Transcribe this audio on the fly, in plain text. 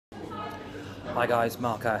Hi guys,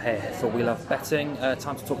 Mark here for We Love Betting.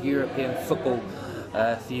 Time to talk European football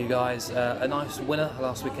for you guys. A nice winner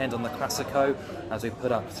last weekend on the Clasico as we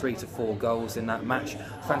put up 3 to 4 goals in that match.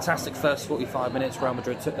 Fantastic first 45 minutes. Real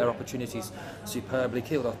Madrid took their opportunities superbly,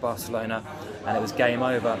 killed off Barcelona, and it was game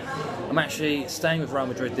over. I'm actually staying with Real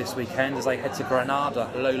Madrid this weekend as they head to Granada,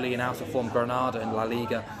 lowly and out of form Granada in La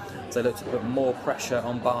Liga. So they look to put more pressure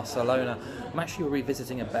on Barcelona. I'm actually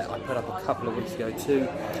revisiting a bet I put up a couple of weeks ago too.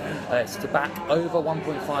 It's to back over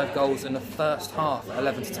 1.5 goals in the first half,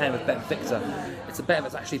 11 to 10 with Bet Victor. It's a bet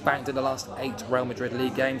that's actually banked in the last 8 Real Madrid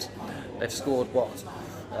league games. They've scored,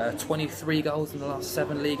 23 goals in the last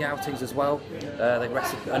 7 league outings as well. They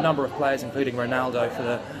rested a number of players, including Ronaldo, for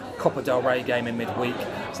the Copa del Rey game in midweek,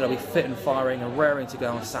 so they'll be fit and firing and raring to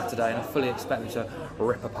go on Saturday, and I fully expect them to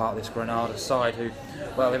rip apart this Granada side who,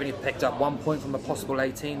 well, they've only picked up 1 point from a possible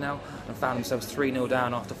 18 now and found themselves 3-0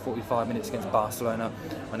 down after 45 minutes against Barcelona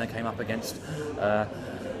when they came up against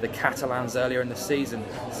the Catalans earlier in the season.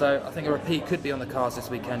 So I think a repeat could be on the cards this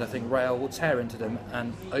weekend. I think Real will tear into them,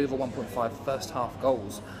 and over 1.5 first half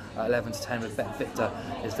goals at 11 to 10 with Bet Victor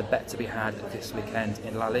is the bet to be had this weekend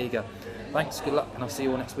in La Liga. Thanks, good luck, and I'll see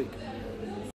you all next week.